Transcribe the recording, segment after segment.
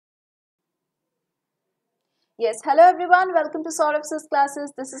Yes, hello everyone. Welcome to Saurav's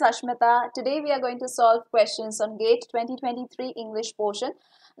classes. This is Ashmita. Today we are going to solve questions on GATE 2023 English portion.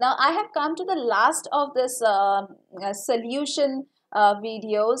 Now I have come to the last of this solution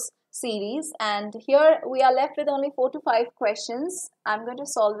videos series, and here we are left with only 4 to 5 questions. I'm going to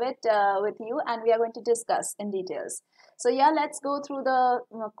solve it with you, and we are going to discuss in details. So yeah, let's go through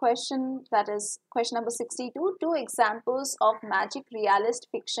the question, that is question number 62. 2 examples of magic realist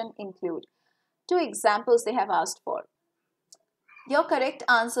fiction include. 2 examples they have asked for. Your correct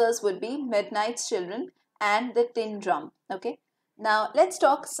answers would be Midnight's Children and The Tin Drum. Okay. Now let's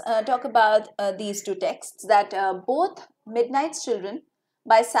talk about these 2 texts. That both Midnight's Children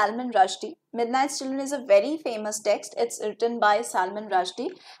by Salman Rushdie. Midnight's Children is a very famous text. It's written by Salman Rushdie,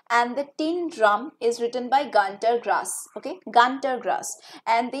 and The Tin Drum is written by Gunter Grass. Okay, Gunter Grass,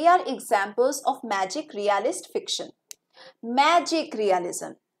 and they are examples of magic realist fiction. Magic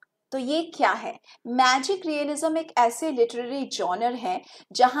realism. तो ये क्या है? Magic realism एक ऐसे literary genre है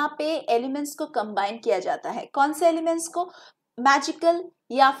जहां पे elements को कंबाइन किया जाता है. कौन से एलिमेंट्स को? मैजिकल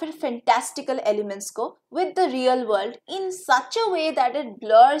या फिर फैंटास्टिकल एलिमेंट्स को with the real world in such a way that it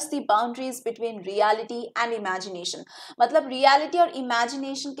blurs the boundaries between reality and imagination. मतलब रियलिटी और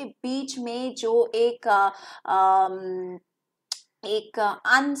इमेजिनेशन के बीच में जो एक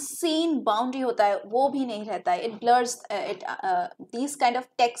अनसीन बाउंड्री होता है वो भी नहीं रहता है. It blurs it. these kind of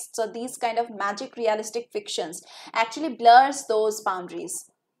texts or these kind of magic realistic fictions actually blurs those boundaries.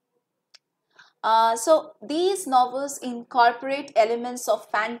 So these novels incorporate elements of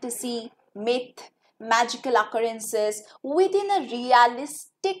fantasy, myth, magical occurrences within a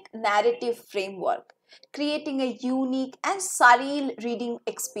realistic narrative framework, creating a unique and surreal reading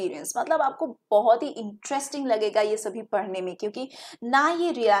experience. मतलब आपको बहुत ही interesting लगेगा ये सभी पढ़ने में, क्योंकि ना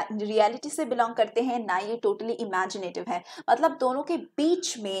ये रियलिटी से बिलोंग करते हैं ना ये टोटली इमेजिनेटिव है. मतलब दोनों के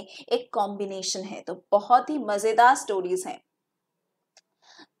बीच में एक कॉम्बिनेशन है. तो बहुत ही मजेदार स्टोरीज हैं.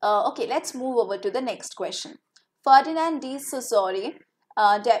 Okay, let's move over to the next question. Ferdinand de Saussure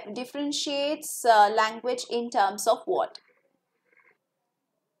differentiates language in terms of what?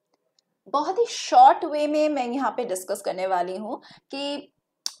 बहुत ही शॉर्ट वे में मैं यहाँ पे डिस्कस करने वाली हूँ कि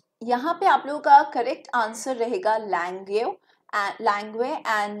यहाँ पे आप लोगों का करेक्ट आंसर रहेगा लैंग्वे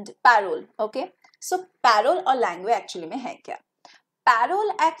and payroll. Okay, so payroll और लैंग्वे एक्चुअली में है क्या? पैरोल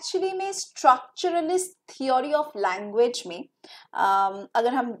एक्चुअली में स्ट्रक्चरलिस्ट थियोरी ऑफ लैंग्वेज में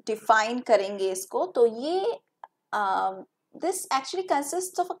अगर हम डिफाइन करेंगे इसको तो ये this actually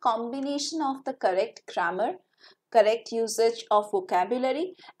consist of a combination of the correct grammar, correct usage of vocabulary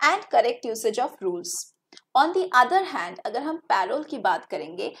and correct usage of rules. On the other hand, अगर हम parole की बात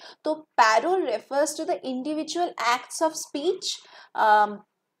करेंगे तो parole refers to the individual acts of speech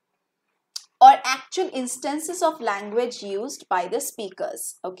or actual instances of language used by the speakers.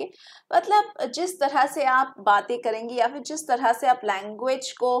 Okay, मतलब जिस तरह से आप बातें करेंगे या फिर जिस तरह से आप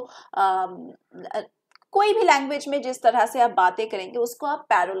लैंग्वेज को कोई भी लैंग्वेज में जिस तरह से आप बातें करेंगे उसको आप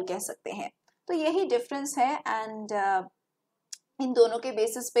पैरोल कह सकते हैं. तो यही डिफरेंस है. एंड इन दोनों के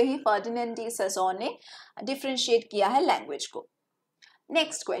बेसिस पे ही फर्डिनेंड डी सौसोर ने डिफरेंशिएट किया है लैंग्वेज को.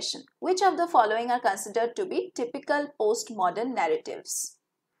 Next question. Which of the following are considered to be typical post modern narratives?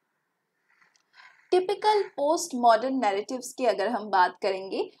 Typical post modern narratives की अगर हम बात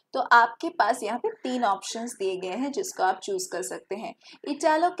करेंगे तो आपके पास यहाँ पे 3 ऑप्शंस दिए गए हैं जिसको आप चूज कर सकते हैं.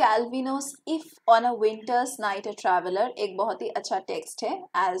 Italo कैल्विनोस if on a winters night a traveller एक बहुत ही अच्छा टेक्स्ट है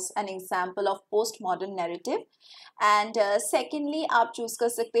as an example of post modern narrative. And secondly आप चूज कर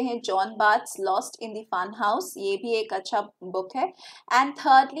सकते हैं John बार्थ्स lost in the fun house, ये भी एक अच्छा बुक है. And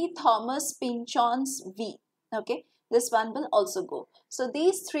thirdly Thomas पिंचॉन्स we. Okay, this one will also go. So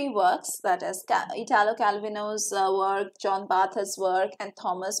these 3 works, that is Italo Calvino's work, John Barth's work and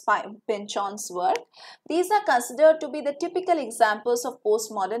Thomas Pynchon's work, these are considered to be the typical examples of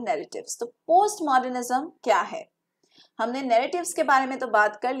postmodern narratives. तो postmodernism क्या है? हमने narratives के बारे में तो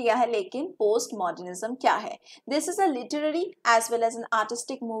बात कर लिया है, लेकिन postmodernism क्या है? This is a literary as well as an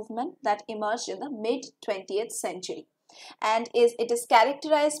artistic movement that emerged in the mid-20th century. And it is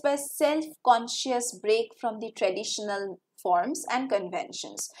characterized by self-conscious break from the traditional forms and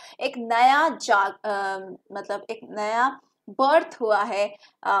conventions. एक नया मतलब एक नया बर्थ हुआ है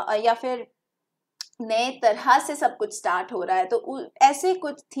या फिर नए तरह से सब कुछ स्टार्ट हो रहा है. तो ऐसे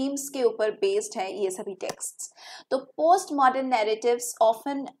कुछ थीम्स के ऊपर बेस्ड है ये सभी टेक्स्ट्स. तो post modern narratives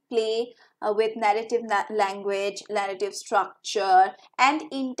often play with narrative language, narrative structure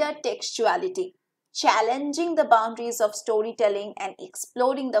and intertextuality, challenging the boundaries of storytelling and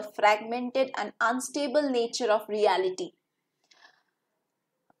exploring the fragmented and unstable nature of reality.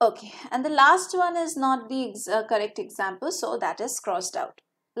 Okay, and the last one is not the correct example, so that is crossed out.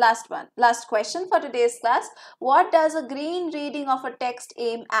 Last question for today's class. What does a green reading of a text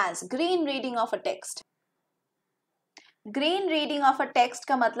aim as? Green reading of a text. Green reading of a text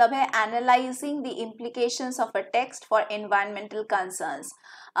का मतलब है analysing the implications of a text for environmental concerns.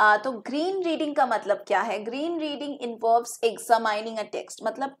 तो green reading का मतलब क्या है? Green reading involves examining a text,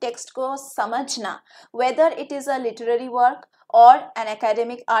 मतलब text को समझना, whether it is a literary work or an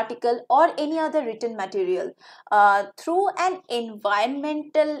academic article or any other written material through an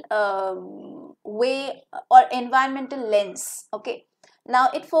environmental way or environmental lens. Okay, now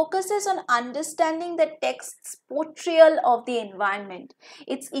it focuses on understanding the text's portrayal of the environment,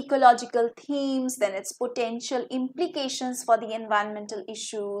 its ecological themes, then its potential implications for the environmental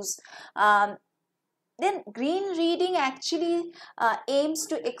issues. Then green reading actually aims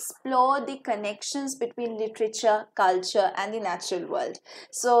to explore the connections between literature, culture and the natural world.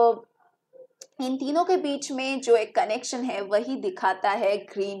 So इन तीनों के बीच में जो एक connection है वही दिखाता है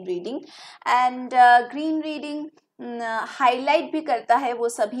green reading. And green reading highlight भी करता है वो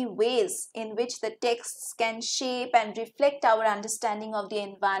सभी ways in which the text can shape and reflect our understanding of the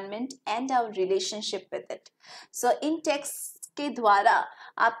environment and our relationship with it. So in text के द्वारा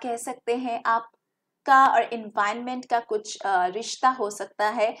आप कह सकते हैं आप का और एनवायरनमेंट का कुछ रिश्ता हो सकता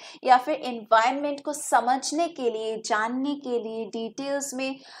है, या फिर एनवायरनमेंट को समझने के लिए, जानने के लिए, डिटेल्स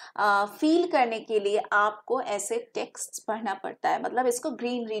में फील करने के लिए आपको ऐसे टेक्स्ट पढ़ना पड़ता है, मतलब इसको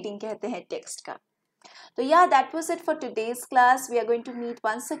ग्रीन रीडिंग कहते हैं टेक्स्ट का। So yeah, that was it for today's class. We are going to meet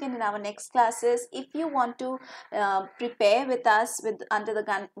once again in our next classes. If you want to prepare with us under the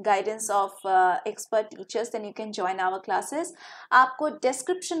guidance of expert teachers, then you can join our classes. आपको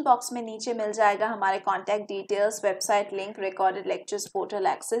description box में नीचे मिल जाएगा हमारे contact details, website link, recorded lectures, portal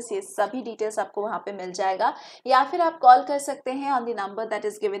access, ये सभी details आपको वहाँ पे मिल जाएगा, या फिर आप call कर सकते हैं on the number that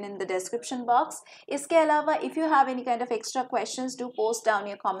is given in the description box. इसके अलावा if you have any kind of extra questions, do post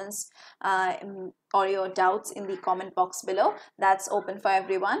down your comments or your doubts in the comment box below. That's open for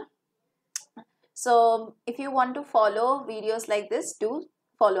everyone. So if you want to follow videos like this, do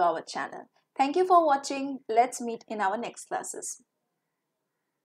follow our channel. Thank you for watching. Let's meet in our next classes.